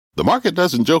The market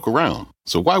doesn't joke around,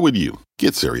 so why would you?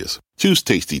 Get serious. Choose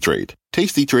Tasty Trade.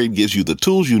 Tasty Trade gives you the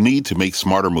tools you need to make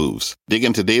smarter moves. Dig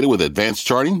into data with advanced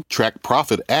charting, track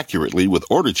profit accurately with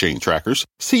order chain trackers,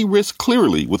 see risk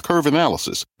clearly with curve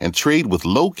analysis, and trade with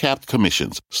low-capped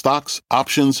commissions, stocks,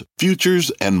 options,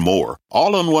 futures, and more.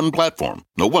 All on one platform.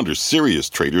 No wonder serious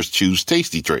traders choose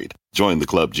Tasty Trade. Join the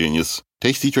club, genius.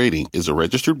 Tasty Trading is a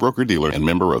registered broker-dealer and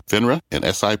member of FINRA and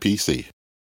SIPC.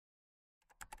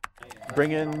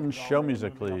 Bring in show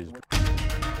music, please.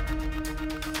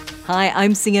 Hi,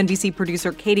 I'm CNBC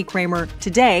producer Katie Kramer.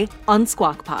 Today on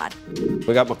Squawk Pod.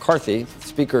 We got McCarthy,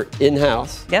 Speaker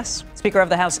in-house. Yes, Speaker of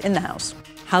the House in the House.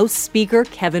 House Speaker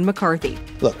Kevin McCarthy.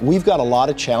 Look, we've got a lot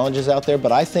of challenges out there,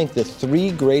 but I think the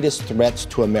three greatest threats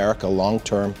to America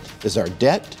long-term is our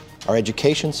debt, our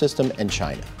education system, and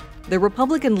China. The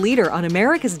Republican leader on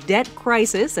America's debt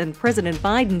crisis and President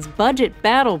Biden's budget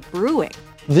battle brewing.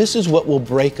 This is what will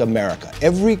break America.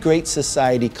 Every great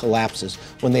society collapses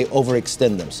when they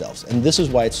overextend themselves, and this is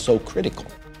why it's so critical.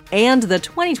 And the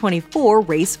 2024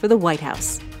 race for the White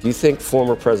House. Do you think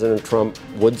former President Trump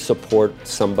would support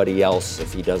somebody else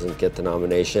if he doesn't get the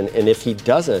nomination? And if he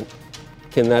doesn't,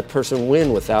 can that person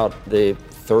win without the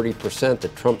 30%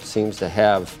 that Trump seems to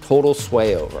have total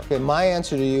sway over? Okay, my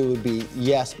answer to you would be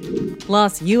yes.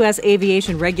 Plus, U.S.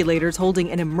 aviation regulators holding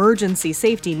an emergency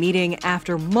safety meeting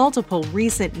after multiple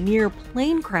recent near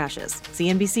plane crashes.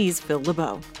 CNBC's Phil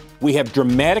LeBeau. We have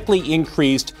dramatically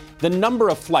increased the number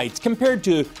of flights compared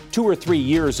to 2 or 3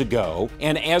 years ago.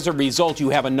 And as a result, you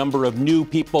have a number of new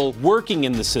people working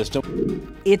in the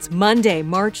system. It's Monday,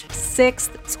 March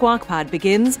 6th. Squawk Pod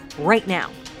begins right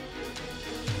now.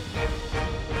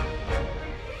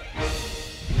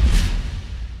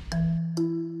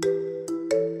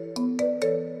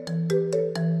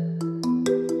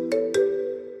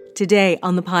 Today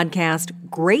on the podcast,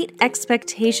 Great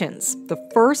Expectations, the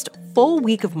first full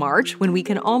week of March when we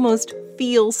can almost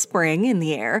feel spring in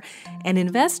the air, and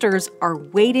investors are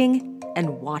waiting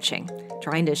and watching,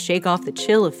 trying to shake off the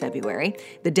chill of February.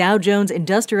 The Dow Jones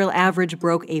Industrial Average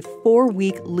broke a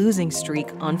 4-week losing streak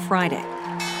on Friday.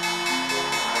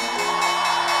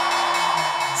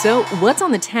 So, what's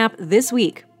on the tap this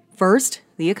week? First,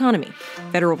 the economy.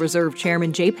 Federal Reserve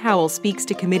Chairman Jay Powell speaks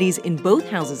to committees in both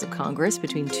houses of Congress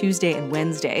between Tuesday and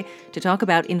Wednesday to talk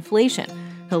about inflation.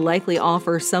 He'll likely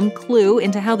offer some clue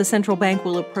into how the central bank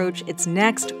will approach its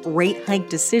next rate hike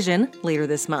decision later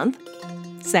this month.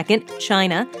 Second,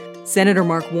 China. Senator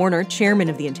Mark Warner, chairman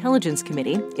of the Intelligence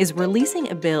Committee, is releasing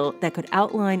a bill that could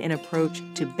outline an approach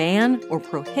to ban or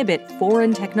prohibit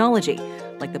foreign technology,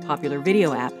 like the popular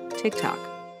video app TikTok.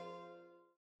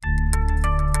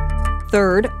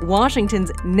 Third,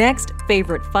 Washington's next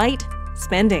favorite fight,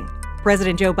 spending.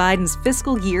 President Joe Biden's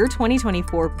fiscal year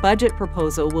 2024 budget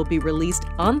proposal will be released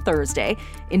on Thursday,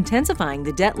 intensifying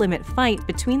the debt limit fight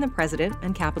between the president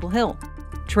and Capitol Hill.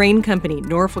 Train company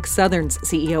Norfolk Southern's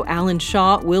CEO Alan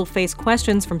Shaw will face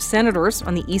questions from senators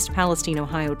on the East Palestine,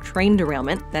 Ohio train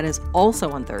derailment. That is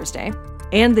also on Thursday.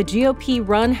 And the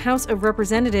GOP-run House of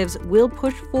Representatives will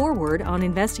push forward on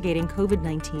investigating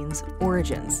COVID-19's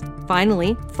origins.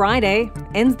 Finally, Friday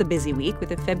ends the busy week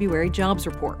with a February jobs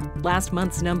report. Last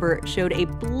month's number showed a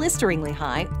blisteringly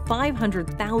high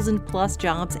 500,000-plus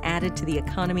jobs added to the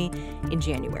economy in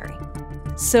January.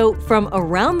 So from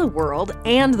around the world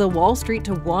and the Wall Street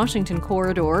to Washington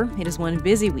corridor, it is one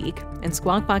busy week, and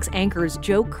Squawk Box anchors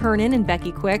Joe Kernan and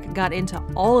Becky Quick got into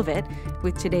all of it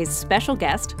with today's special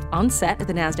guest on set at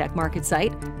the NASDAQ market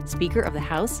site, Speaker of the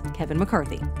House, Kevin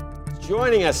McCarthy.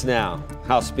 Joining us now,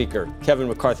 House Speaker Kevin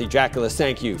McCarthy. Jacqueline,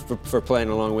 thank you for playing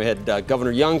along. We had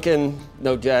Governor Youngkin,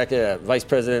 no Jack,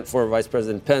 former Vice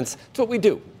President Pence. That's what we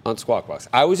do on Squawk Box.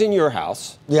 I was in your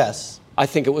house. Yes. I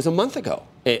think it was a month ago.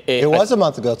 It was a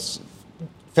month ago. It's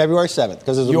February 7th,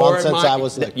 because it was a month since I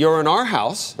was there. You're in our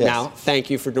house now.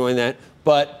 Thank you for doing that.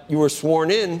 But you were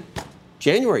sworn in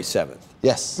January 7th.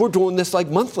 Yes. We're doing this like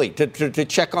monthly to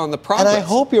check on the progress. And I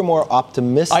hope you're more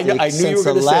optimistic I knew since you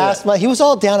were the last month. He was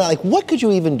all down on, like, what could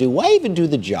you even do? Why even do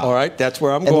the job? All right, that's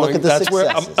where I'm and going. Look at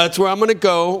the that's where I'm going to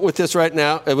go with this right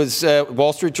now. It was a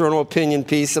Wall Street Journal opinion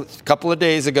piece a couple of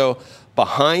days ago.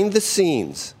 Behind the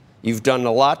scenes, you've done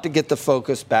a lot to get the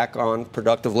focus back on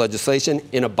productive legislation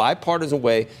in a bipartisan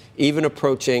way, even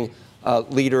approaching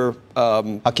Leader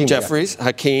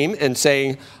Hakeem, and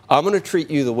saying, I'm going to treat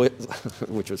you the way,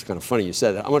 which was kind of funny you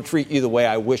said that, I'm going to treat you the way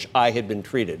I wish I had been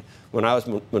treated when I was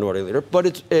minority leader.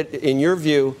 But in your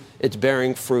view, it's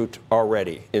bearing fruit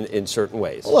already in certain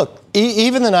ways. Look,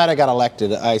 even the night I got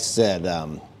elected, I said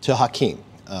to Hakeem,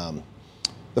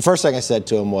 the first thing I said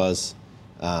to him was,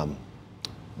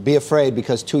 be afraid,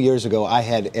 because 2 years ago I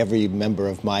had every member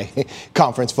of my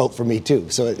conference vote for me too.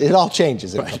 So it all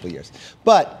changes in a couple of years.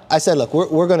 But I said, look,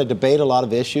 we're going to debate a lot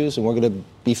of issues and we're going to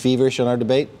be feverish on our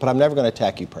debate, but I'm never going to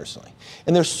attack you personally.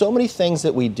 And there's so many things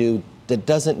that we do that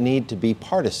doesn't need to be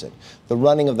partisan. The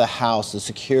running of the House, the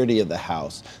security of the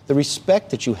House, the respect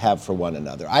that you have for one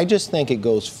another. I just think it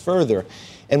goes further.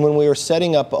 And when we were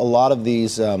setting up a lot of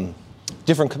these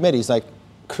different committees, I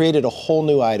created a whole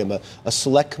new item, a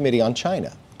select committee on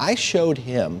China. I showed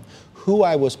him who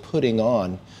I was putting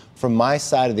on from my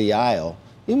side of the aisle,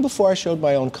 even before I showed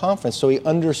my own conference, so he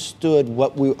understood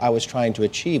what I was trying to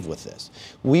achieve with this.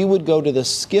 We would go to the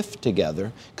SCIF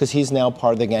together, because he's now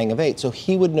part of the Gang of Eight, so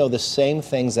he would know the same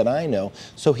things that I know,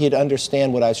 so he'd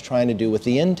understand what I was trying to do with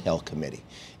the Intel Committee.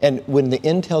 And when the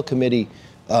Intel Committee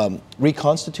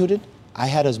reconstituted, I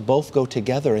had us both go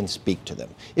together and speak to them.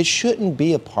 It shouldn't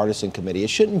be a partisan committee. It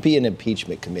shouldn't be an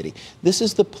impeachment committee. This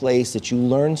is the place that you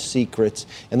learn secrets,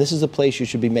 and this is the place you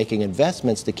should be making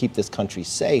investments to keep this country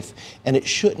safe, and it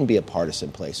shouldn't be a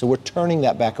partisan place. So we're turning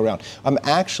that back around. I'm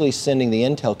actually sending the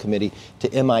Intel Committee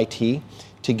to MIT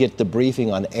to get the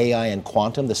briefing on AI and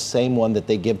quantum, the same one that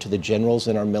they give to the generals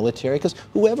in our military, because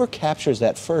whoever captures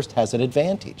that first has an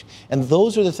advantage. And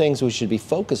those are the things we should be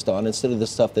focused on instead of the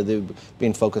stuff that they've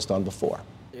been focused on before.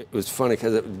 It was funny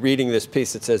because reading this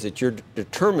piece, it says that you're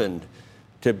determined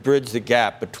to bridge the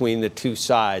gap between the two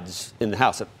sides in the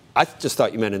House. I just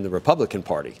thought you meant in the Republican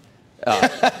Party.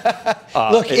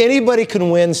 Look, anybody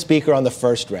can win Speaker on the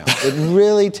first round. It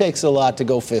really takes a lot to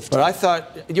go 50. But I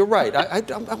thought, you're right.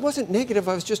 I wasn't negative.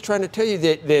 I was just trying to tell you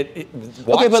that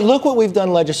okay, but look what we've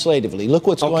done legislatively. Look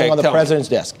what's going on the president's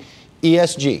desk.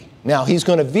 ESG. Now, he's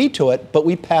going to veto it, but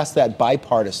we passed that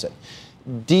bipartisan.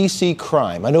 D.C.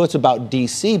 crime. I know it's about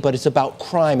D.C., but it's about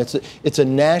crime. It's a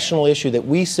national issue that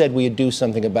we said we would do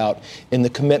something about in the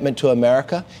Commitment to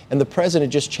America, and the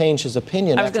president just changed his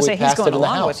opinion after we passed it in the House. I was going to say, he's going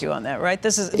along with you on that, right?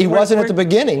 He wasn't at the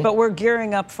beginning. But we're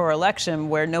gearing up for election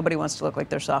where nobody wants to look like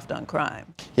they're soft on crime.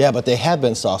 Yeah, but they have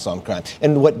been soft on crime.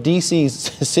 And what D.C.'s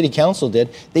city council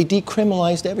did, they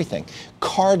decriminalized everything.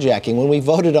 Carjacking, when we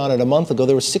voted on it a month ago,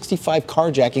 there were 65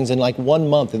 carjackings in like 1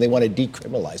 month, and they want to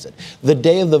decriminalize it. The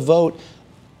day of the vote,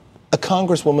 a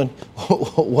congresswoman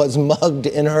was mugged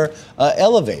in her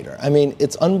elevator. I mean,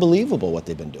 it's unbelievable what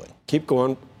they've been doing. Keep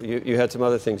going. You had some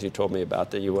other things you told me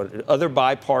about that you wanted, other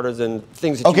bipartisan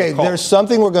things that you recall. There's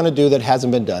something we're going to do that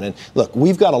hasn't been done. And look,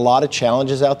 we've got a lot of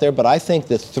challenges out there, but I think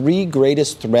the three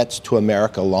greatest threats to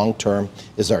America long term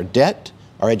is our debt,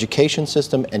 our education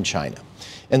system, and China.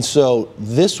 And so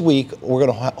this week, we're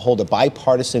going to hold a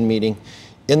bipartisan meeting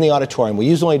in the auditorium. We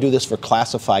usually do this for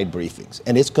classified briefings,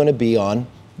 and it's going to be on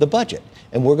the budget.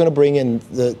 And we're going to bring in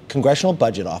the Congressional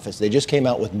Budget Office. They just came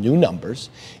out with new numbers,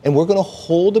 and we're going to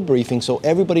hold a briefing so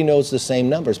everybody knows the same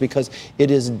numbers, because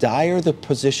it is dire the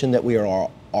position that we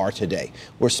are today.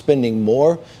 We're spending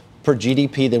more per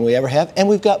GDP than we ever have, and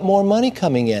we've got more money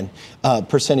coming in,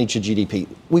 percentage of GDP.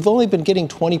 We've only been getting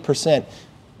 20%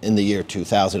 in the year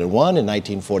 2001 and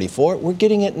 1944. We're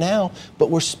getting it now, but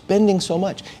we're spending so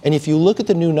much. And if you look at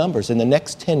the new numbers, in the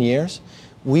next 10 years,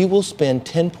 we will spend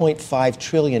 $10.5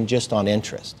 trillion just on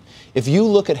interest. If you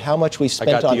look at how much we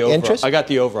spent on interest, I got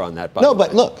the over on that. No,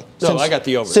 but look, I got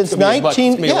the over. Since it's going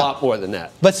to be a lot more than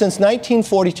that. But since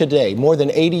 1940 today, more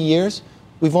than 80 years,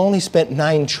 we've only spent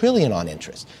 $9 trillion on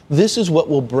interest. This is what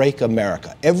will break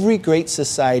America. Every great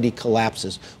society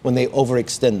collapses when they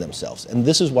overextend themselves, and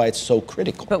this is why it's so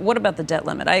critical. But what about the debt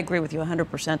limit? I agree with you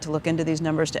 100% to look into these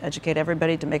numbers, to educate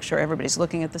everybody, to make sure everybody's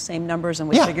looking at the same numbers and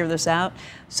we figure this out.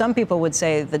 Some people would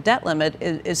say the debt limit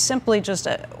is simply just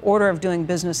an order of doing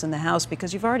business in the House,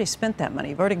 because you've already spent that money.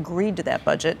 You've already agreed to that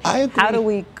budget. I agree. How do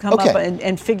we come up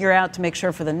and figure out to make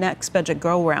sure for the next budget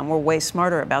go-around we're way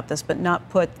smarter about this, but not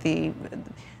put the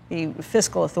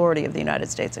fiscal authority of the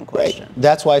United States in question? Right.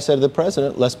 That's why I said to the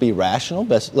president, let's be rational,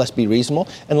 let's be reasonable,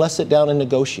 and let's sit down and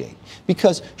negotiate.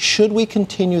 Because should we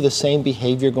continue the same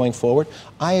behavior going forward?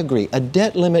 I agree. A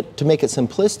debt limit, to make it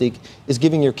simplistic, is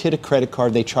giving your kid a credit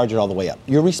card, they charge it all the way up.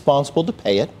 You're responsible to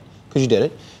pay it, because you did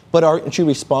it, but aren't you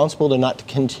responsible to not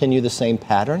continue the same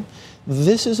pattern?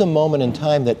 This is a moment in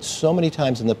time that so many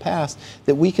times in the past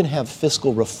that we can have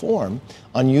fiscal reform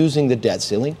on using the debt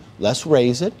ceiling. Let's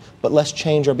raise it, but let's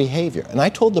change our behavior. And I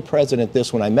told the president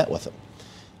this when I met with him.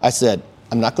 I said,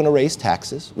 I'm not going to raise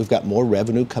taxes. We've got more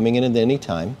revenue coming in at any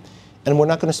time. And we're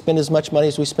not going to spend as much money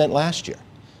as we spent last year,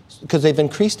 because they've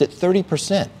increased it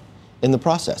 30% in the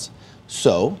process.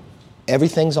 So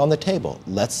Everything's on the table.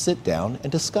 Let's sit down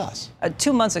and discuss.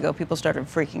 2 months ago, people started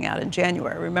freaking out in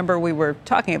January. Remember, we were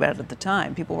talking about it at the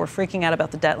time. People were freaking out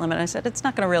about the debt limit. I said, it's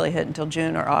not going to really hit until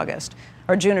June or August,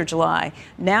 or June or July.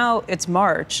 Now it's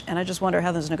March, and I just wonder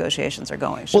how those negotiations are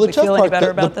going. Should we feel any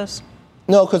better about this?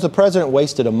 No, because the president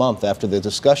wasted a month after the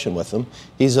discussion with him.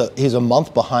 He's a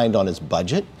month behind on his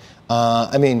budget.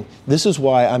 This is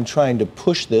why I'm trying to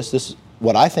push this.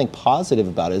 What I think positive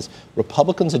about it is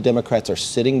Republicans and Democrats are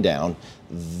sitting down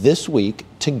this week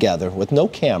together with no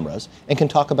cameras and can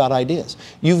talk about ideas.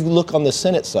 You look on the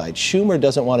Senate side, Schumer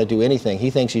doesn't want to do anything.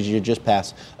 He thinks he should just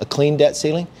pass a clean debt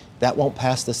ceiling. That won't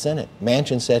pass the Senate.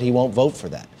 Manchin said he won't vote for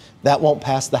that. That won't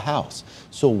pass the House.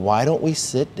 So why don't we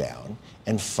sit down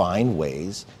and find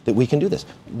ways that we can do this?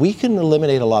 We can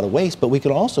eliminate a lot of waste, but we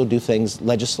can also do things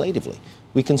legislatively.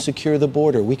 We can secure the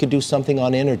border. We could do something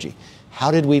on energy. How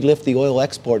did we lift the oil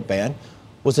export ban?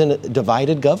 Was in a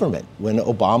divided government when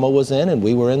Obama was in and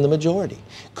we were in the majority.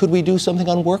 Could we do something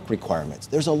on work requirements?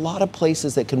 There's a lot of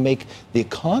places that can make the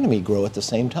economy grow at the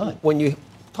same time. When you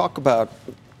talk about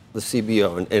the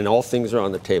CBO and all things are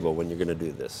on the table when you're going to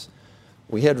do this,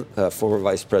 we had former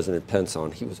Vice President Pence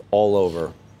on. He was all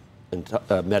over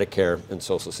Medicare and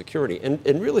Social Security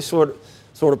and really sort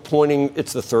of pointing,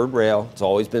 it's the third rail. It's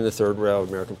always been the third rail of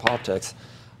American politics.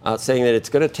 Saying that it's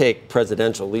going to take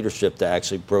presidential leadership to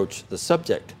actually broach the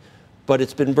subject. But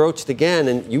it's been broached again,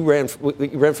 and you ran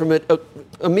from it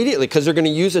immediately because they're going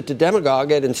to use it to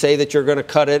demagogue it and say that you're going to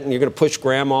cut it and you're going to push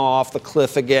grandma off the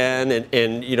cliff again,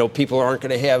 and people aren't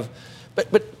going to have.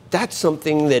 But that's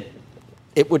something that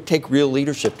it would take real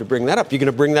leadership to bring that up. You're going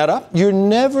to bring that up? You're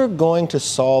never going to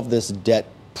solve this debt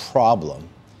problem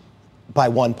by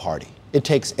one party. It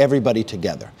takes everybody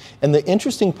together. And the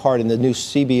interesting part in the new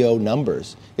CBO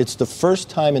numbers, it's the first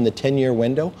time in the 10-year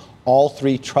window all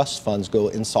three trust funds go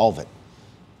insolvent.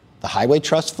 The Highway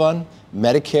Trust Fund,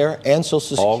 Medicare, and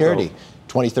Social Security.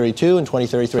 2032 and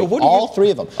 2033, all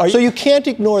three of them. So you can't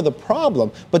ignore the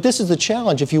problem, but this is the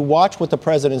challenge. If you watch what the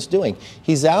president's doing,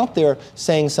 he's out there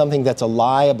saying something that's a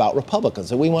lie about Republicans,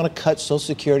 that we want to cut Social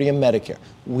Security and Medicare.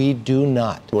 We do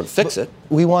not. You want to fix it.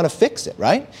 We want to fix it,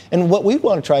 right? And what we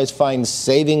want to try is find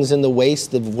savings in the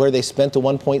waste of where they spent the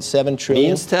 $1.7 trillion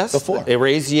means test before. They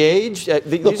raise the age.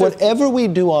 Look, whatever we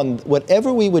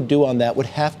would do on that would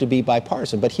have to be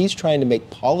bipartisan. But he's trying to make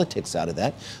politics out of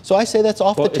that. So I say that's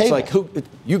off the table. It's like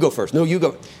you go first. No, you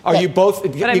go. Are you both?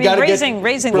 But I mean,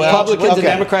 raising Republicans and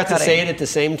Democrats to say it at the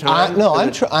same time.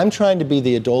 I'm trying to be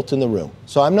the adult in the room.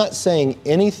 So I'm not saying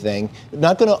anything.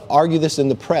 Not going to argue this in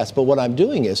the press. But what I'm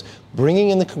doing is bringing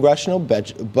in the Congressional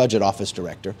Budget Office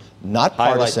Director, not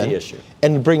partisan, highlight the issue,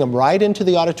 and bring them right into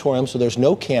the auditorium so there's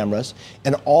no cameras,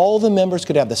 and all the members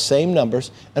could have the same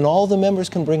numbers, and all the members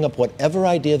can bring up whatever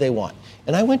idea they want.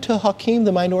 And I went to Hakeem,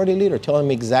 the minority leader, telling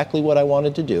him exactly what I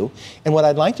wanted to do, and what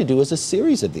I'd like to do is a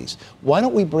series of these. Why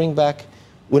don't we bring back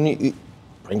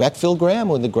Phil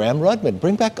Gramm or the Gramm-Rudman.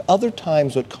 Bring back other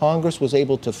times when Congress was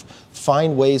able to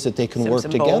find ways that they can work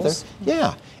together.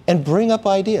 Yeah, and bring up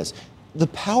ideas. The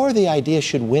power of the idea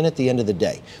should win at the end of the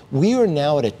day. We are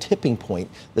now at a tipping point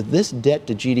that this debt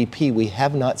to GDP we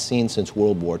have not seen since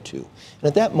World War II. And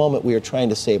at that moment, we are trying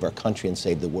to save our country and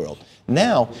save the world.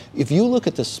 Now, if you look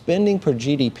at the spending per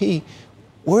GDP,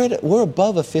 we're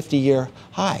above a 50-year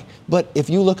high. But if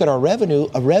you look at our revenue,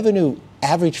 a revenue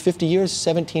average 50 years,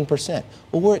 17%.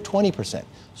 Well, we're at 20%.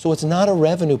 So it's not a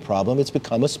revenue problem. It's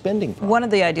become a spending problem. One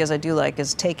of the ideas I do like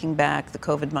is taking back the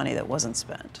COVID money that wasn't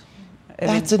spent.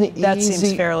 That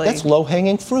seems fairly. That's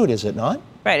low-hanging fruit, is it not?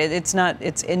 Right. It's not.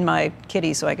 It's in my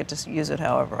kitty, so I get to use it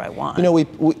however I want. You know,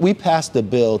 we passed a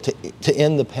bill to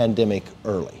end the pandemic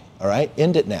early. All right,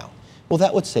 end it now. Well,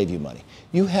 that would save you money.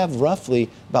 You have roughly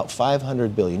about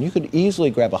 $500 billion. You could easily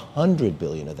grab $100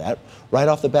 billion of that right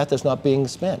off the bat that's not being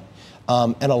spent,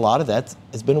 and a lot of that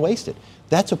has been wasted.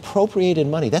 That's appropriated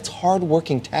money. That's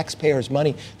hard-working taxpayers'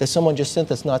 money that someone just sent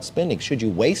that's not spending. Should you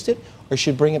waste it, or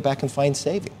should you bring it back and find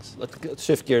savings? Let's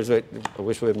shift gears. I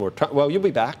wish we had more time. Well, you'll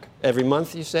be back every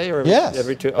month, you say, or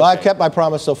every two? Okay. Well, I've kept my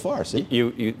promise so far. See?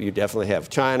 You definitely have.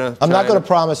 China. I'm not going to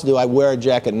promise I wear a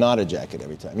jacket, not a jacket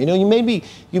every time. You know, you made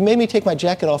me take my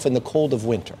jacket off in the cold of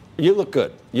winter. You look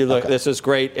good. This is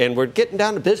great, and we're getting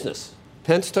down to business.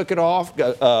 Pence took it off.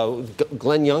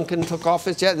 Glenn Youngkin took off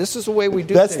his jacket. This is the way we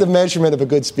do That's things. The measurement of a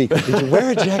good speaker. Did you wear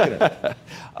a jacket?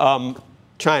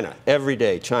 China, every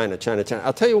day, China.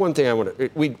 I'll tell you one thing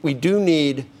we do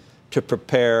need to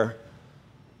prepare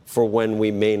for when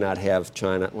we may not have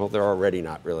China. Well, they're already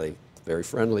not really very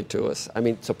friendly to us. I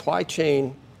mean, supply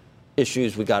chain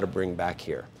issues we got to bring back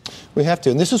here. We have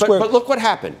to, and this is where... But look what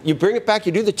happened. You bring it back,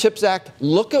 you do the CHIPS Act.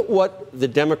 Look at what the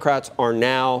Democrats are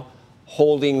now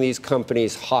holding these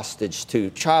companies hostage to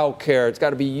childcare. It's got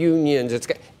to be unions. It's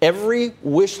got every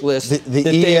wish list. The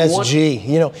that ESG.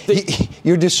 they want,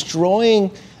 you're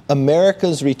destroying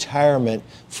America's retirement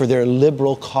for their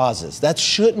liberal causes. That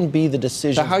shouldn't be the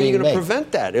decision. So how are you going to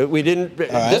prevent that? We didn't. Right.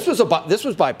 This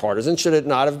was bipartisan. Should it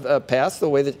not have passed the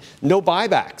way that no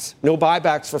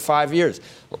buybacks for 5 years?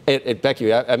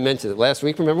 Becky, I mentioned it last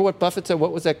week. Remember what Buffett said?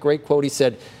 What was that great quote? He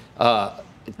said,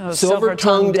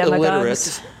 "Silver-tongued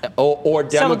illiterates or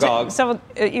demagogues."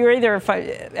 You're either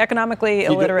economically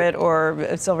illiterate or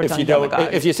silver-tongued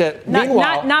demagogues. If you said,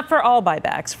 not for all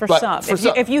buybacks, for some.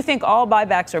 If you think all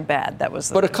buybacks are bad, that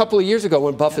was. But a couple of years ago,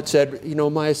 when Buffett said,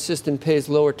 my assistant pays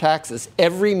lower taxes,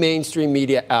 every mainstream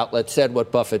media outlet said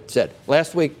what Buffett said.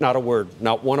 Last week, not a word.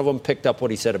 Not one of them picked up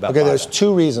what he said about buybacks. There's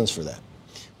two reasons for that.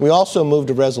 We also moved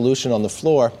a resolution on the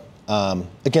floor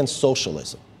against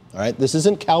socialism. All right, this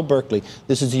isn't Cal Berkeley.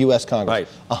 This is the U.S. Congress. Right.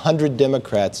 100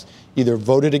 Democrats either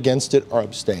voted against it or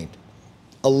abstained.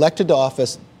 Elected to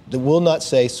office that will not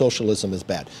say socialism is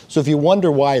bad. So if you wonder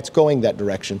why it's going that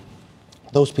direction,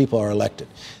 those people are elected.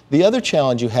 The other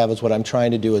challenge you have is what I'm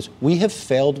trying to do is we have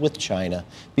failed with China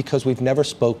because we've never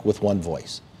spoke with one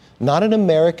voice. Not an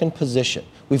American position.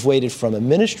 We've waited from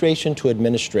administration to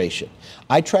administration.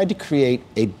 I tried to create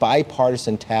a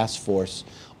bipartisan task force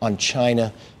on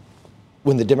China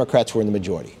when the Democrats were in the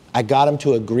majority. I got them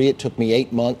to agree. It took me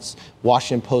 8 months.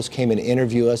 Washington Post came and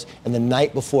interviewed us, and the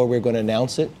night before we were going to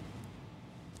announce it,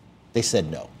 they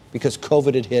said no, because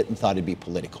COVID had hit and thought it'd be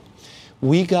political.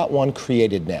 We got one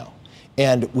created now,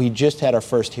 and we just had our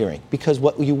first hearing, because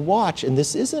what you watch, and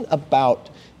this isn't about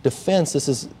defense, this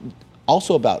is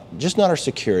also about just not our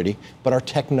security, but our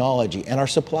technology and our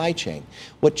supply chain.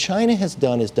 What China has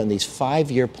done is done these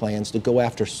 5-year plans to go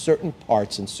after certain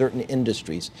parts and certain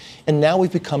industries, and now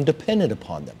we've become dependent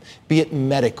upon them, be it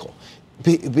medical,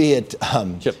 be it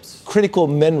chips, critical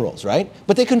minerals, right?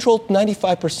 But they control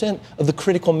 95% of the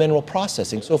critical mineral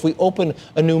processing. So if we open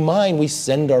a new mine, we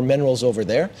send our minerals over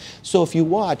there. So if you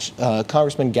watch,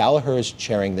 Congressman Gallagher is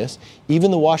chairing this.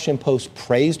 Even the Washington Post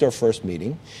praised our first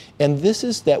meeting. And this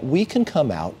is that we can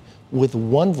come out with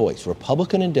one voice,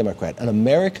 Republican and Democrat, an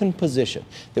American position,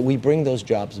 that we bring those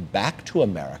jobs back to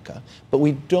America, but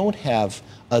we don't have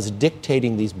us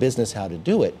dictating these business how to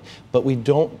do it, but we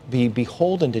don't be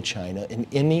beholden to China in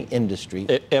any industry.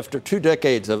 After 2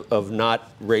 decades of not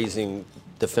raising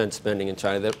defense spending in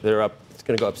China, they're up. It's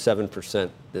going to go up 7%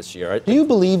 this year. Do you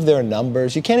believe their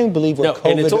numbers? You can't even believe where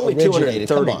COVID and it's only originated.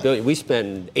 $230 billion. We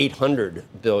spend $800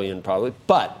 billion probably,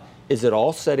 but is it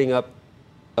all setting up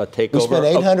a takeover? We spend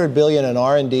 $800 billion in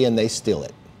R&D and they steal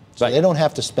it. So right. They don't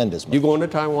have to spend as much. You going to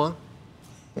Taiwan?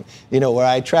 Where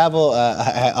I travel,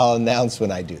 I'll announce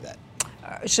when I do that.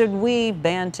 Should we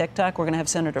ban TikTok? We're going to have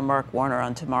Senator Mark Warner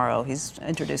on tomorrow. He's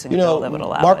introducing a bill that would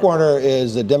allow Mark it. Warner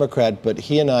is a Democrat, but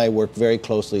he and I work very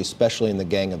closely, especially in the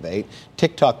Gang of Eight.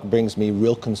 TikTok brings me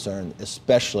real concern,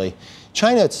 especially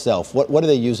China itself. What do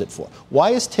they use it for? Why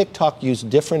is TikTok used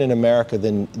different in America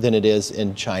than it is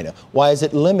in China? Why is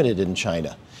it limited in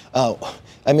China?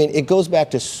 It goes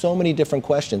back to so many different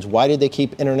questions. Why did they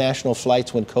keep international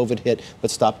flights when COVID hit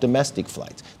but stop domestic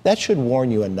flights? That should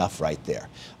warn you enough right there.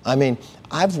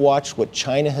 I've watched what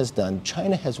China has done.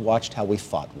 China has watched how we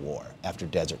fought war after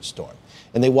Desert Storm.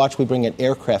 And they watched we bring an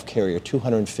aircraft carrier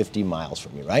 250 miles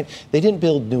from you, right? They didn't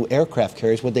build new aircraft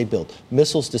carriers. What they built?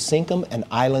 Missiles to sink them and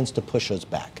islands to push us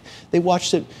back. They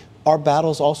watched it. Our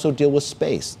battles also deal with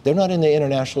space. They're not in the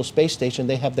International Space Station.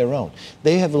 They have their own.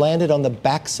 They have landed on the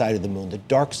back side of the moon, the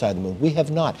dark side of the moon. We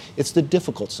have not. It's the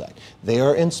difficult side. They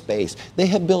are in space. They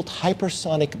have built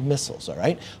hypersonic missiles, all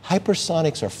right?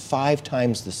 Hypersonics are 5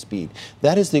 times the speed.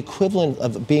 That is the equivalent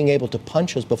of being able to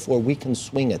punch us before we can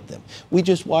swing at them. We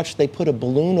just watched they put a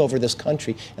balloon over this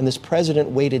country, and this president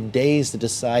waited days to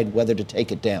decide whether to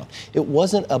take it down. It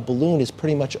wasn't a balloon. It's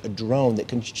pretty much a drone that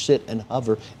can sit and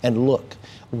hover and look.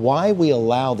 Why we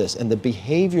allow this and the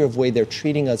behavior of the way they're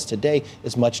treating us today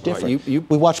is much different.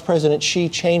 We watched President Xi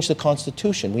change the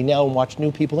Constitution. We now watch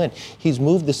new people in. He's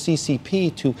moved the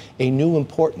CCP to a new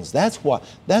importance. That's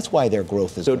why their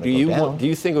growth is going to go down. Do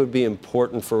you think it would be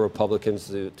important for Republicans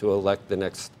to elect the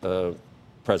next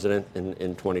president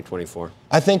in 2024?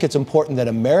 I think it's important that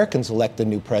Americans elect the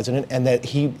new president and that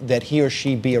he or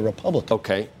she be a Republican.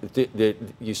 Okay.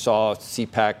 You saw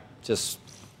CPAC just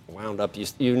wound up.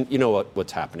 You know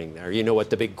what's happening there. You know what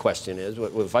the big question is.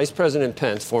 What Vice President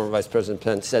Pence, former Vice President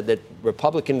Pence, said that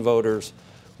Republican voters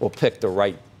will pick the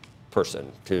right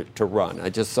person to run. I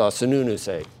just saw Sununu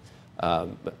say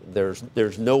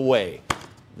there's no way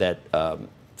that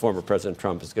former President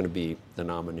Trump is going to be the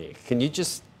nominee. Can you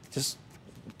just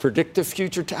predict the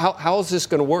future? How is this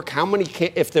going to work?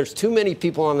 If there's too many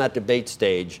people on that debate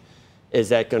stage, is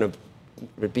that going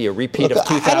to be a repeat of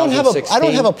 2016? I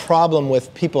don't have a problem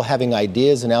with people having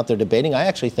ideas and out there debating. I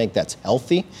actually think that's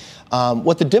healthy.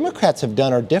 What the Democrats have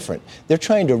done are different. They're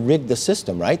trying to rig the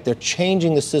system, right? They're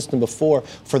changing the system before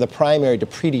for the primary to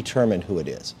predetermine who it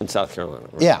is. In South Carolina.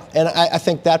 Right? Yeah, and I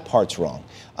think that part's wrong.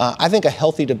 I think a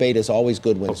healthy debate is always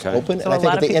good when it's open. So and I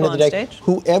think at the end of the day,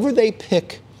 whoever they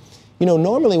pick,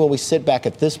 normally when we sit back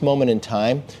at this moment in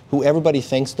time, who everybody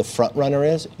thinks the front runner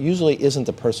is, usually isn't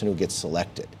the person who gets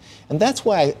selected. And that's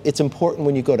why it's important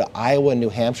when you go to Iowa and New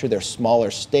Hampshire, they're smaller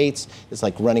states. It's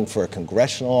like running for a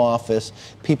congressional office.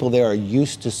 People there are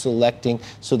used to selecting,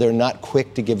 so they're not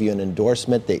quick to give you an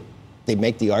endorsement. They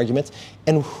make the arguments.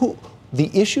 And the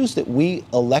issues that we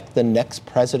elect the next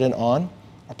president on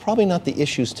are probably not the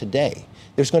issues today.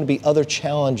 There's going to be other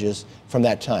challenges from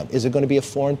that time. Is it going to be a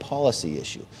foreign policy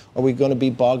issue? Are we going to be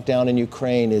bogged down in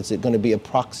Ukraine? Is it going to be a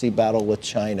proxy battle with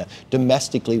China?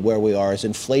 Domestically, where we are, is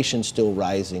inflation still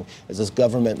rising as this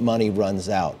government money runs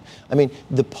out? I mean,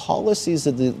 the policies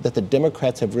that the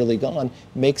Democrats have really gone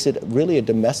makes it really a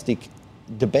domestic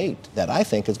debate that I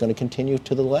think is going to continue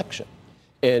to the election.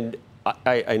 And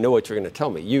I know what you're going to tell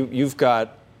me. You've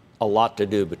got a lot to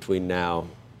do between now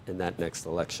and that next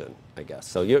election, I guess.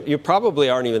 So you probably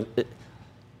aren't even.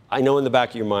 I know in the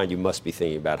back of your mind you must be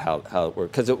thinking about how it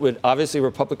works, because it would obviously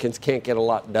Republicans can't get a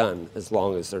lot done as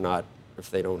long as if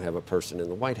they don't have a person in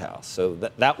the White House. So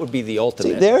that would be the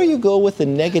ultimate. See, there you go with the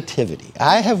negativity.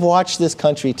 I have watched this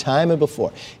country time and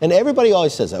before, and everybody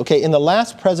always says, okay, in the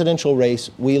last presidential race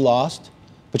we lost,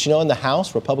 but in the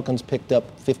House Republicans picked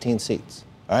up 15 seats.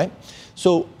 All right,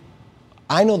 so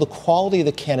I know the quality of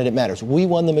the candidate matters. We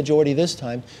won the majority this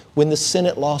time when the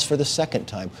Senate lost for the second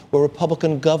time, where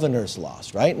Republican governors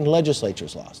lost, right, and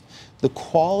legislatures lost. The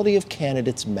quality of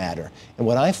candidates matter. And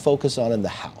what I focus on in the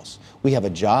House, we have a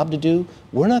job to do.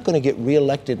 We're not going to get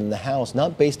reelected in the House,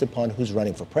 not based upon who's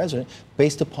running for president,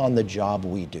 based upon the job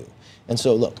we do. And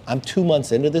so, look, I'm 2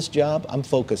 months into this job. I'm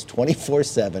focused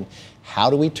 24/7. How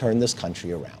do we turn this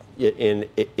country around? And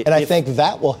I think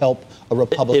that will help a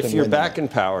Republican. If you're back in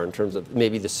power in terms of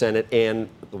maybe the Senate and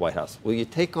the White House, will you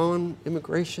take on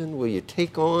immigration? Will you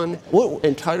take on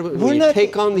entitlement? Will you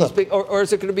take on these big, or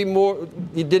is it going to be more?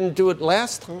 You didn't do it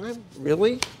last time,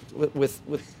 really, with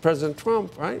President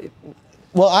Trump, right?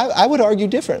 Well, I would argue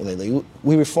differently.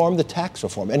 We reformed the tax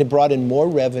reform, and it brought in more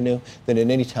revenue than at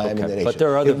any time in the nation. But there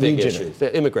are other big issues.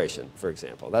 Immigration, for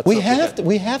example. We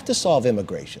have to solve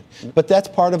immigration, but that's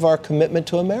part of our commitment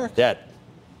to America.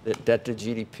 Debt to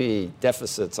GDP,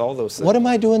 deficits, all those things. What am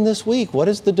I doing this week? What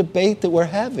is the debate that we're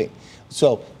having?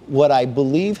 So what I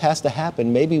believe has to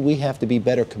happen, maybe we have to be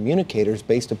better communicators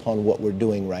based upon what we're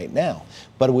doing right now,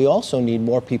 but we also need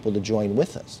more people to join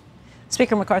with us.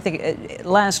 Speaker McCarthy,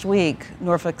 last week,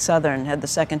 Norfolk Southern had the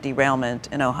second derailment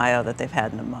in Ohio that they've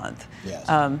had in a month. Yes.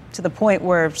 To the point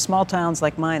where small towns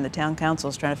like mine, the town council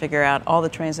is trying to figure out all the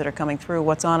trains that are coming through,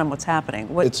 what's on them, what's happening.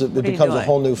 It becomes a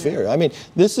whole new fear. I mean,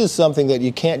 this is something that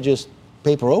you can't just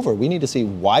paper over. We need to see,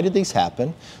 why did these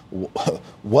happen,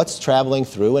 what's traveling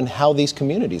through, and how these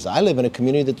communities. I live in a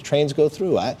community that the trains go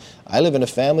through. I live in a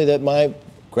family that my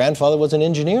grandfather was an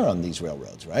engineer on these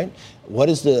railroads, right? What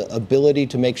is the ability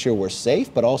to make sure we're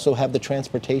safe, but also have the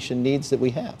transportation needs that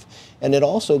we have? And it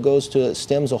also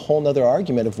stems a whole nother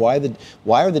argument of why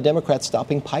are the Democrats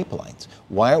stopping pipelines?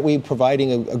 Why aren't we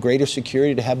providing a greater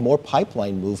security to have more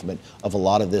pipeline movement of a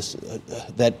lot of this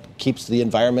that keeps the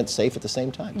environment safe at the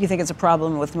same time? You think it's a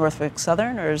problem with Norfolk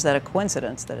Southern, or is that a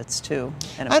coincidence that it's two?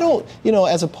 I don't,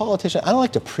 as a politician, I don't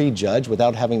like to prejudge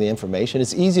without having the information.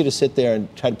 It's easy to sit there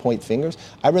and try to point fingers.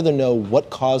 I'd rather know what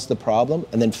caused the problem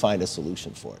and then find a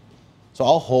solution for it. So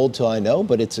I'll hold till I know,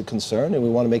 but it's a concern, and we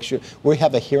want to make sure. We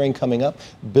have a hearing coming up.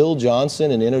 Bill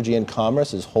Johnson in Energy and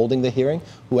Commerce is holding the hearing,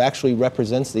 who actually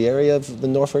represents the area of the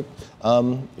Norfolk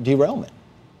derailment.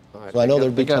 Right, so I know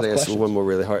there'd be tough questions. I got to ask you one more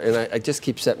really hard, and I just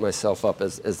keep setting myself up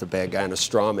as the bad guy and a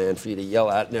straw man for you to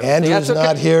yell at. Andrew's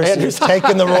not here, so he's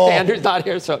taking the role. Andrew's not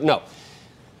here, so no.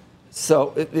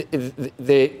 So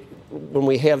when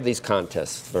we have these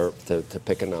contests to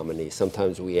pick a nominee,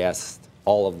 sometimes we ask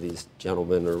all of these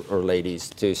gentlemen or ladies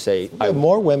to say... We have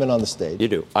more women on the stage. You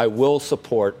do. I will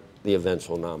support the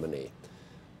eventual nominee.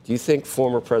 Do you think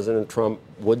former President Trump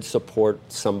would support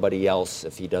somebody else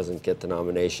if he doesn't get the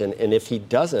nomination? And if he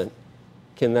doesn't,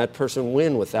 can that person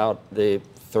win without the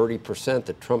 30%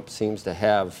 that Trump seems to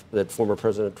have, that former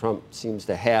President Trump seems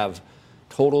to have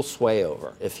total sway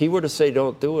over? If he were to say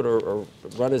don't do it or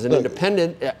run as an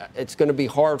independent, it's going to be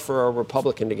hard for a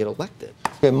Republican to get elected.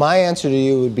 Okay, my answer to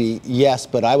you would be yes,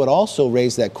 but I would also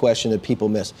raise that question that people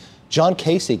miss. John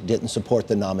Kasich didn't support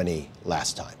the nominee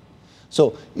last time.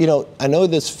 So, I know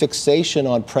this fixation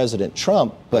on President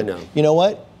Trump, but you know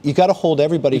what? You got to hold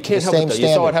everybody to the same standard.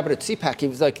 You saw what happened at CPAC. He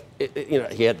was like,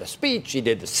 he had the speech. He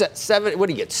did the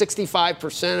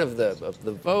 65% of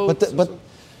the votes. But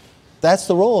that's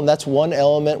the role, and that's one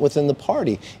element within the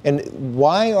party. And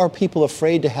why are people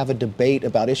afraid to have a debate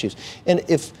about issues? And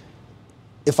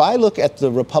if I look at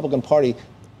the Republican Party,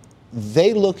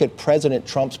 they look at President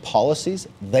Trump's policies.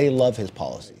 They love his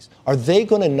policies. Are they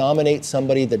going to nominate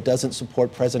somebody that doesn't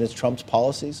support President Trump's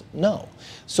policies? No.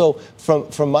 So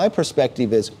from my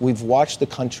perspective is we've watched the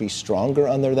country stronger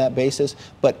under that basis,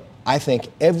 but I think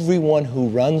everyone who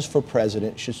runs for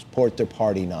president should support their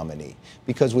party nominee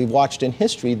because we've watched in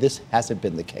history this hasn't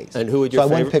been the case. And who would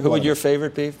your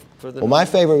favorite be for the Well, my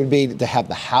favorite would be to have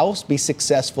the House be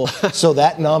successful so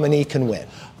that nominee can win.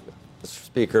 Mr.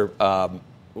 Speaker,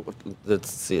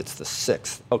 let's see, it's the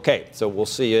 6th. Okay, so we'll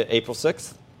see you April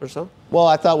 6th or so? Well,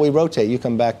 I thought we rotate. You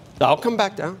come back. I'll come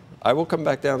back down. I will come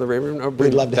back down to the room.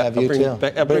 We'd love to have you, too.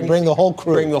 Bring the whole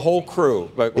crew. Bring the whole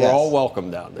crew. But we're all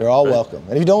welcome down there. They're all welcome.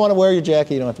 And if you don't want to wear your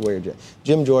jacket, you don't have to wear your jacket.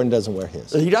 Jim Jordan doesn't wear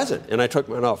his. He doesn't. And I took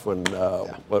mine off when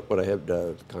I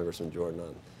had Congressman Jordan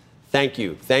on. Thank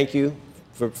you. Thank you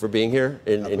for being here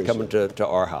and coming to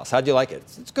our house. How'd you like it?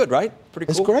 It's good, right?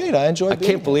 Pretty cool? It's great. I enjoyed it. I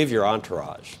can't believe your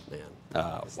entourage, man.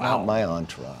 It's not my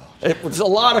entourage. It was a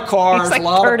lot of cars, a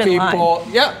lot of people.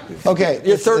 Yeah. Okay,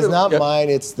 it's not mine.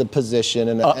 It's the position,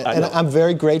 and I'm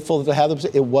very grateful to have the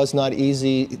position. It was not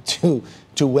easy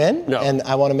to win, and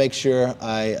I want to make sure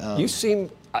I. You seem,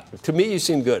 to me, you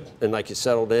seem good, and like you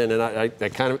settled in, and I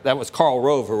kind of that was Karl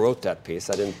Rove who wrote that piece.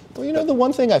 I didn't. Well, the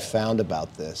one thing I found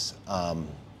about this,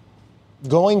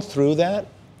 going through that,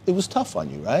 it was tough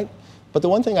on you, right? But the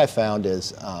one thing I found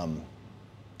is.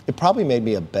 It probably made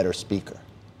me a better speaker.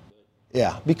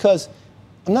 Yeah, because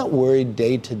I'm not worried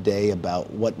day to day about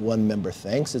what one member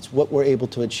thinks. It's what we're able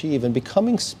to achieve. And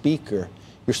becoming speaker,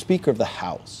 you're Speaker of the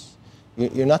House.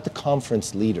 You're not the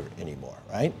conference leader anymore,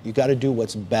 right? You got to do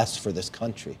what's best for this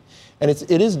country. And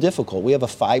it is difficult. We have a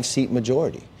 5-seat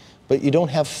majority, but you don't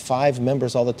have 5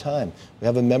 members all the time. We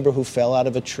have a member who fell out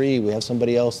of a tree. We have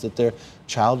somebody else that their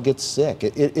child gets sick.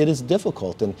 It is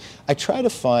difficult. And I try to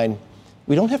find.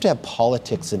 We don't have to have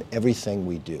politics in everything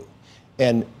we do.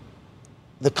 And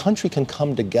the country can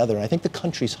come together, and I think the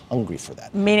country's hungry for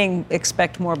that. Meaning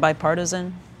expect more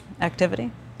bipartisan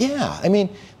activity? Yeah,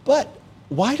 but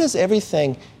why does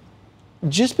everything,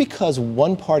 just because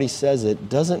one party says it,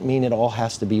 doesn't mean it all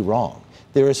has to be wrong.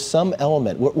 There is some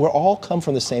element. We're all come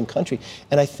from the same country,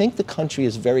 and I think the country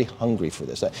is very hungry for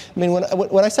this.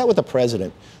 When I sat with the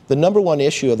president, the number one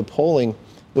issue of the polling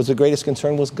was the greatest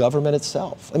concern was government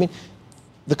itself.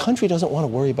 The country doesn't want to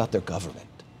worry about their government.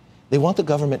 They want the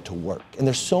government to work. And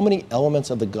there's so many elements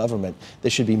of the government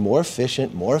that should be more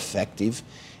efficient, more effective.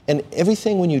 And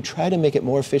everything, when you try to make it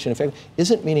more efficient and effective,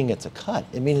 isn't meaning it's a cut.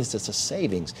 It means it's a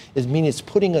savings. It means it's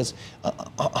putting us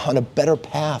on a better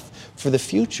path for the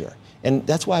future. And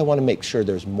that's why I want to make sure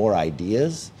there's more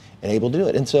ideas and able to do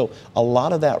it. And so a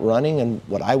lot of that running and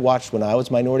what I watched when I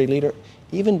was minority leader,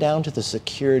 even down to the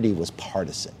security was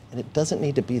partisan. And it doesn't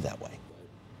need to be that way.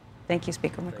 Thank you,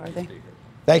 Speaker McCarthy.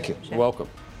 Thank you. You're welcome.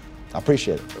 I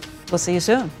appreciate it. We'll see you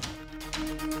soon.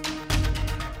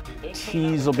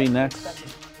 Cheese will be next.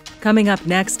 Coming up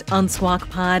next on Squawk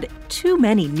Pod, too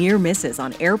many near misses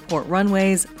on airport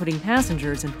runways, putting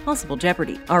passengers in possible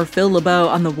jeopardy. Our Phil LeBeau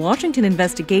on the Washington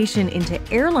investigation into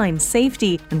airline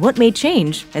safety and what may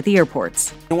change at the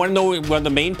airports. You want to know what one of the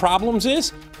main problems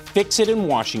is? Fix it in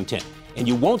Washington. And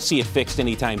you won't see it fixed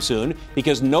anytime soon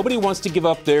because nobody wants to give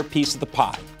up their piece of the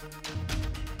pie.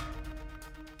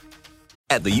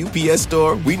 At the UPS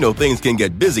Store, we know things can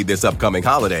get busy this upcoming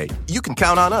holiday. You can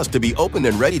count on us to be open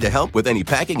and ready to help with any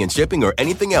packing and shipping or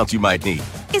anything else you might need.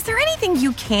 Is there anything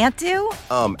you can't do?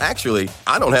 Actually,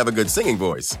 I don't have a good singing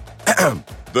voice.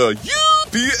 The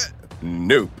UPS...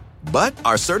 Nope. But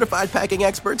our certified packing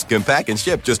experts can pack and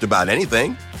ship just about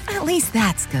anything. At least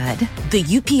that's good. The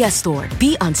UPS Store.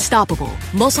 Be unstoppable.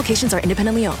 Most locations are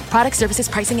independently owned. Product, services,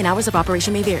 pricing, and hours of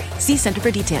operation may vary. See Center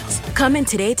for details. Come in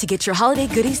today to get your holiday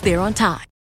goodies there on time.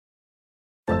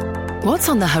 What's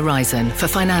on the horizon for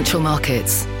financial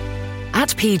markets? At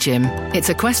PGIM, it's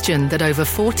a question that over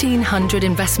 1,400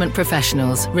 investment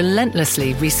professionals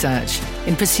relentlessly research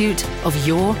in pursuit of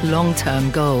your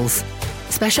long-term goals.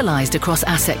 Specialized across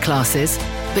asset classes,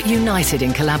 but united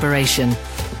in collaboration,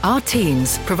 our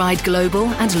teams provide global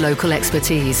and local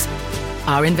expertise.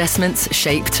 Our investments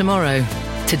shape tomorrow,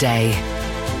 today.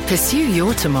 Pursue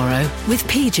your tomorrow with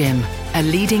PGIM, a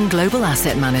leading global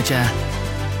asset manager.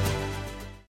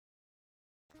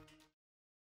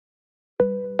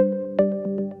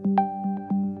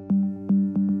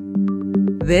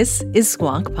 This is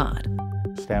Squawk Pod.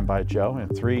 Stand by, Joe. In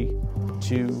 3,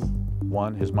 2,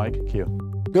 1, his mic, cue.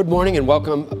 Good morning and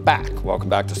welcome back. Welcome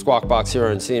back to Squawk Box here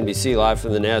on CNBC, live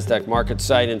from the NASDAQ market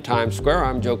site in Times Square.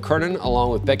 I'm Joe Kernan,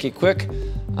 along with Becky Quick.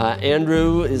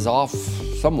 Andrew is off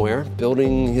somewhere,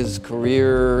 building his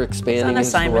career, expanding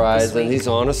his horizon. He's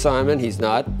on assignment. He's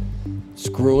not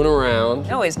screwing around.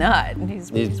 No, he's not.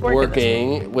 He's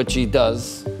working, which he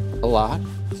does a lot.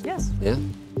 Yes. Yeah.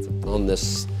 On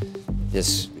this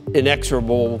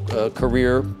inexorable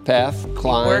career path,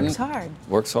 climb. He works hard.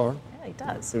 Works hard. Yeah, he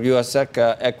does. U.S.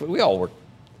 Equity, we all work.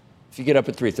 If you get up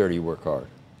at 3:30, you work hard.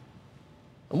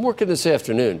 I'm working this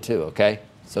afternoon, too, okay?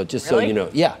 So just so you know.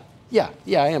 Yeah,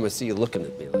 I am. I see you looking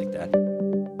at me like that.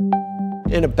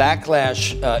 In a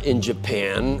backlash in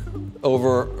Japan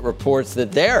over reports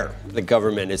that the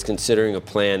government is considering a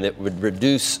plan that would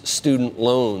reduce student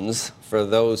loans for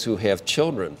those who have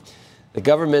children. The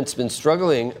government's been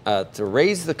struggling to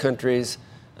raise the country's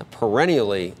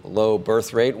perennially low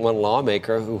birth rate. One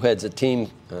lawmaker who heads a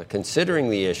team considering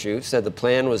the issue said the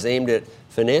plan was aimed at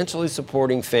financially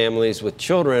supporting families with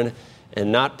children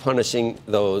and not punishing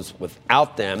those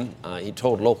without them. He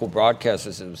told local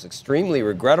broadcasters it was extremely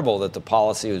regrettable that the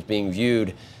policy was being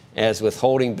viewed as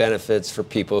withholding benefits for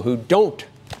people who don't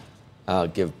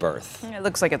give birth. It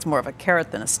looks like it's more of a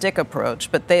carrot than a stick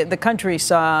approach, but the country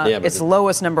saw its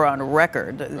lowest number on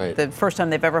record. Right. The first time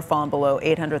they've ever fallen below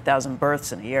 800,000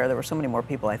 births in a year. There were so many more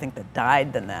people, I think, that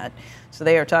died than that. So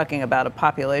they are talking about a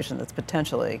population that's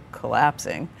potentially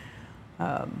collapsing.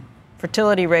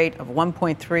 Fertility rate of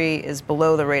 1.3 is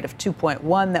below the rate of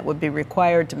 2.1 that would be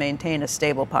required to maintain a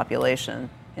stable population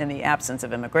in the absence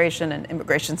of immigration, and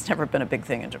immigration's never been a big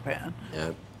thing in Japan.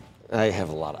 Yeah, I have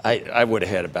a lot. I would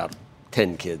have had about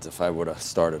 10 kids if I would have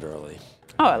started early.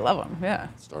 Oh, I love them, yeah.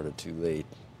 Started too late.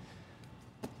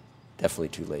 Definitely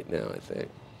too late now, I think.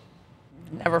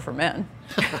 Never for men.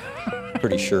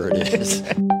 Pretty sure it is.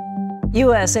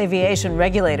 U.S. aviation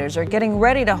regulators are getting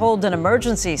ready to hold an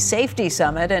emergency safety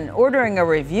summit and ordering a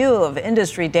review of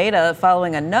industry data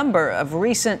following a number of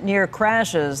recent near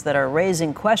crashes that are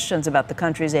raising questions about the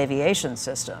country's aviation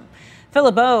system. Phil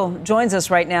LeBeau joins us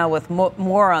right now with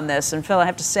more on this. And Phil, I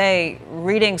have to say,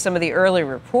 reading some of the early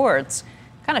reports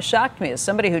kind of shocked me. As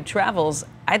somebody who travels,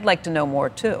 I'd like to know more,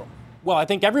 too. Well, I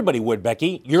think everybody would,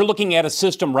 Becky. You're looking at a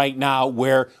system right now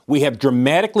where we have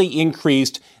dramatically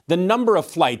increased the number of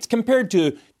flights compared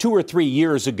to 2 or 3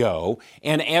 years ago.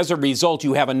 And as a result,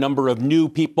 you have a number of new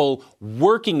people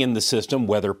working in the system,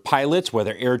 whether pilots,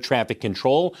 whether air traffic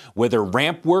control, whether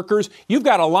ramp workers. You've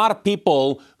got a lot of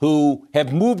people who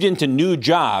have moved into new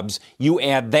jobs. You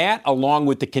add that along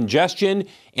with the congestion,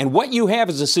 and what you have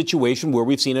is a situation where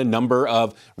we've seen a number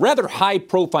of rather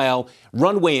high-profile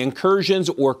runway incursions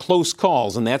or close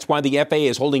calls, and that's why the FAA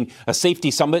is holding a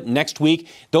safety summit next week.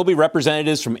 There'll be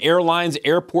representatives from airlines,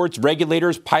 airports,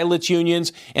 regulators, pilots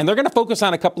unions, and they're going to focus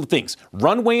on a couple of things.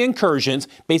 Runway incursions,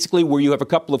 basically where you have a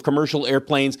couple of commercial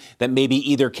airplanes that maybe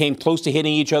either came close to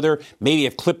hitting each other, maybe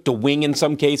have clipped a wing in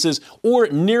some cases, or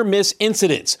near-miss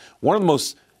incidents. One of the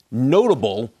most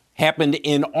notable happened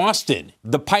in Austin.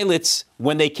 The pilots,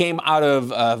 when they came out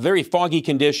of very foggy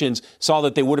conditions, saw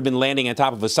that they would have been landing on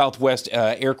top of a Southwest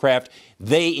aircraft.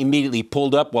 They immediately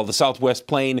pulled up while the Southwest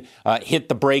plane hit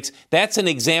the brakes. That's an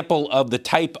example of the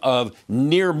type of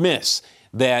near miss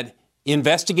that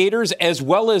investigators, as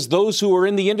well as those who are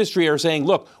in the industry, are saying,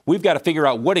 look, we've got to figure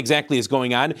out what exactly is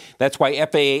going on. That's why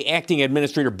FAA Acting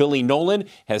Administrator Billy Nolan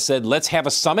has said, let's have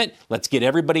a summit. Let's get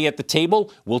everybody at the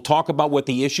table. We'll talk about what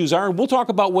the issues are, and we'll talk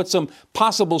about what some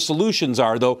possible solutions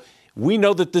are, though. We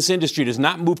know that this industry does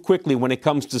not move quickly when it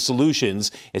comes to solutions.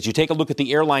 As you take a look at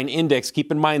the airline index,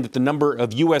 keep in mind that the number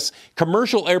of U.S.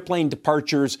 commercial airplane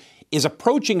departures is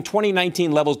approaching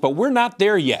 2019 levels, but we're not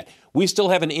there yet. We still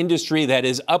have an industry that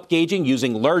is upgauging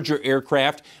using larger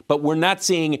aircraft, but we're not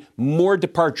seeing more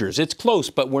departures. It's close,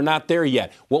 but we're not there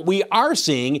yet. What we are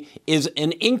seeing is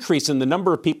an increase in the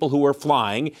number of people who are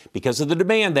flying because of the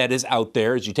demand that is out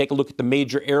there. As you take a look at the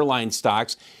major airline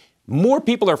stocks, more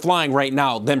people are flying right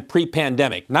now than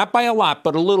pre-pandemic. Not by a lot,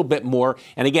 but a little bit more.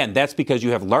 And again, that's because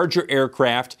you have larger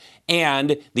aircraft,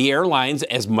 and the airlines,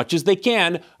 as much as they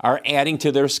can, are adding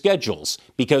to their schedules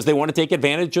because they want to take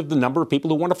advantage of the number of people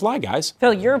who want to fly, guys.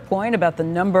 Phil, your point about the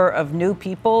number of new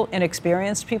people,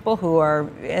 inexperienced people who are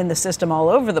in the system all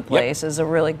over the place is a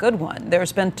really good one.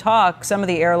 There's been talk, some of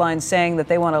the airlines saying that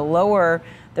they want to lower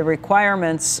the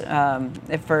requirements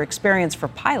for experience for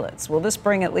pilots. Will this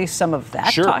bring at least some of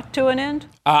that talk to an end?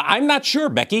 I'm not sure,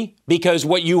 Becky, because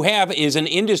what you have is an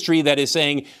industry that is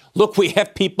saying, look, we had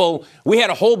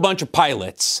a whole bunch of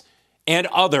pilots and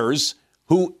others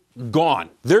who gone.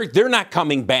 They're not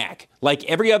coming back. Like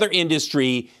every other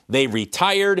industry, they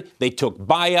retired, they took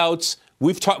buyouts.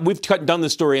 We've done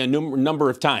this story a number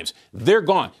of times. They're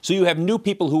gone. So you have new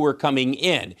people who are coming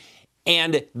in.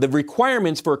 And the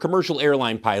requirements for a commercial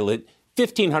airline pilot,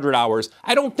 1,500 hours,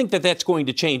 I don't think that that's going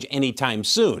to change anytime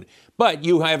soon. But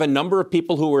you have a number of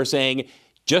people who are saying,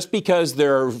 just because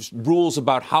there are rules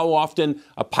about how often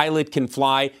a pilot can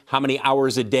fly, how many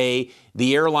hours a day,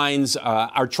 the airlines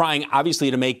are trying,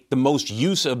 obviously, to make the most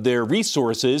use of their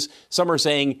resources. Some are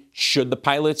saying, should the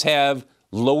pilots have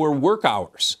lower work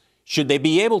hours? Should they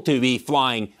be able to be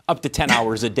flying up to 10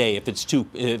 hours a day if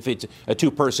it's a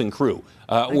two-person crew?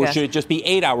 Or should it just be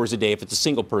 8 hours a day if it's a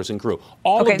single-person crew?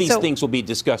 All of these things will be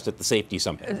discussed at the Safety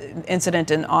Summit. Incident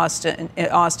in Austin,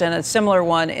 a similar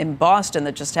one in Boston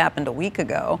that just happened a week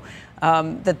ago,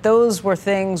 that those were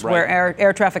things where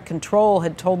air traffic control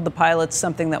had told the pilots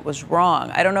something that was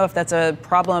wrong. I don't know if that's a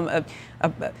problem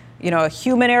of a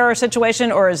human error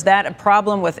situation, or is that a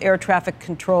problem with air traffic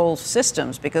control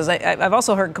systems? Because I've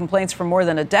also heard complaints for more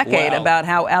than a decade about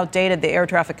how outdated the air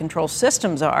traffic control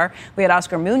systems are. We had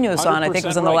Oscar Munoz on, I think it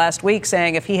was in the last week,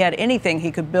 saying if he had anything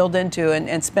he could build into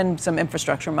and spend some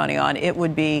infrastructure money on, it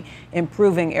would be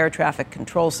improving air traffic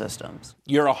control systems.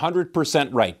 You're 100%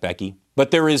 right, Becky.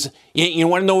 But there is, you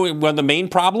want to know one of the main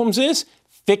problems is?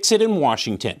 Fix it in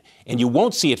Washington. And you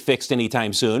won't see it fixed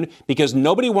anytime soon because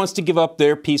nobody wants to give up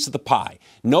their piece of the pie.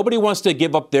 Nobody wants to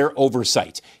give up their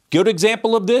oversight. Good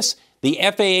example of this, the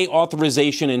FAA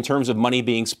authorization in terms of money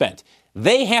being spent.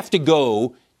 They have to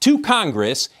go to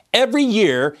Congress every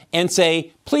year and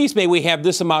say, please may we have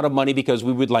this amount of money because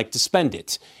we would like to spend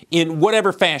it in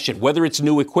whatever fashion, whether it's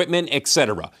new equipment,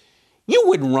 etc. You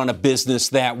wouldn't run a business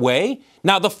that way.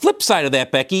 Now, the flip side of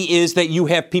that, Becky, is that you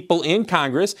have people in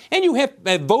Congress and you have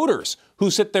voters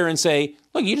who sit there and say,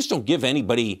 look, you just don't give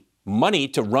anybody money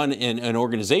to run an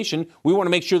organization. We want to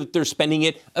make sure that they're spending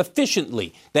it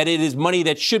efficiently, that it is money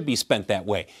that should be spent that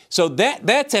way. So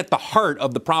that's at the heart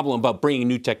of the problem about bringing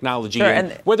new technology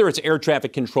in, whether it's air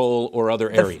traffic control or other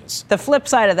areas. The flip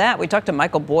side of that, we talked to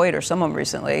Michael Boyd or someone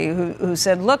recently who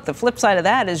said, look, the flip side of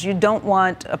that is you don't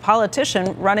want a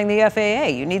politician running the FAA.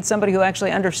 You need somebody who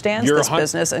actually understands this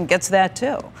business and gets that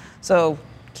too. So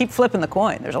keep flipping the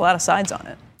coin. There's a lot of sides on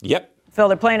it. Yep. Phil,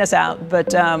 they're playing us out,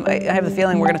 but I have the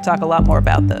feeling we're going to talk a lot more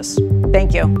about this.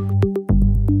 Thank you.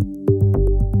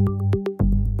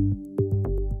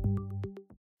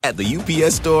 At the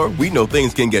UPS Store, we know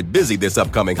things can get busy this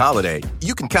upcoming holiday.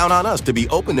 You can count on us to be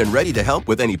open and ready to help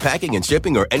with any packing and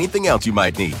shipping or anything else you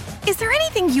might need. Is there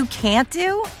anything you can't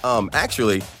do?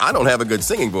 Actually, I don't have a good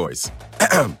singing voice.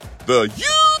 The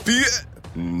UPS...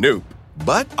 Nope.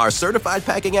 But our certified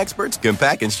packing experts can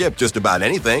pack and ship just about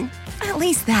anything. At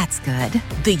least that's good.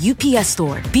 The UPS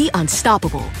Store. Be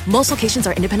unstoppable. Most locations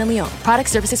are independently owned. Product,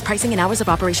 services, pricing, and hours of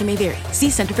operation may vary. See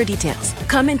Center for details.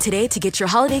 Come in today to get your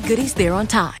holiday goodies there on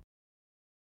time.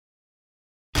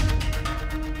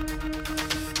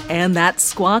 And that's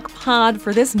Squawk Pod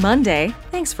for this Monday.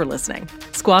 Thanks for listening.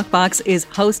 Squawk Box is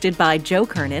hosted by Joe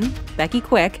Kernan, Becky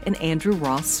Quick, and Andrew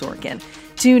Ross Sorkin.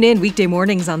 Tune in weekday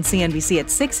mornings on CNBC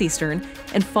at 6 Eastern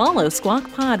and follow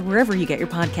Squawk Pod wherever you get your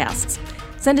podcasts.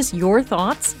 Send us your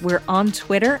thoughts. We're on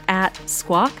Twitter at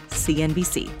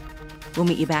SquawkCNBC. We'll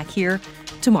meet you back here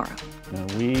tomorrow.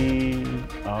 We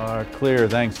are clear.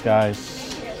 Thanks,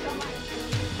 guys.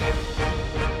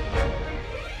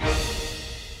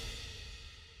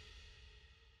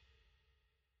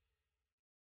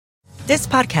 This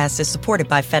podcast is supported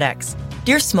by FedEx.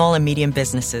 Dear small and medium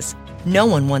businesses, no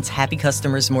one wants happy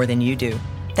customers more than you do.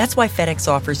 That's why FedEx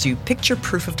offers you picture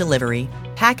proof of delivery,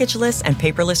 packageless and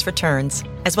paperless returns,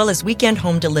 as well as weekend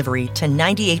home delivery to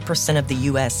 98% of the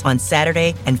U.S. on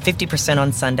Saturday and 50%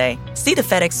 on Sunday. See the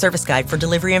FedEx service guide for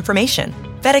delivery information.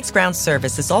 FedEx Ground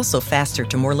service is also faster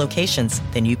to more locations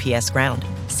than UPS Ground.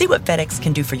 See what FedEx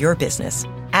can do for your business.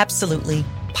 Absolutely,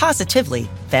 positively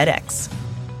FedEx.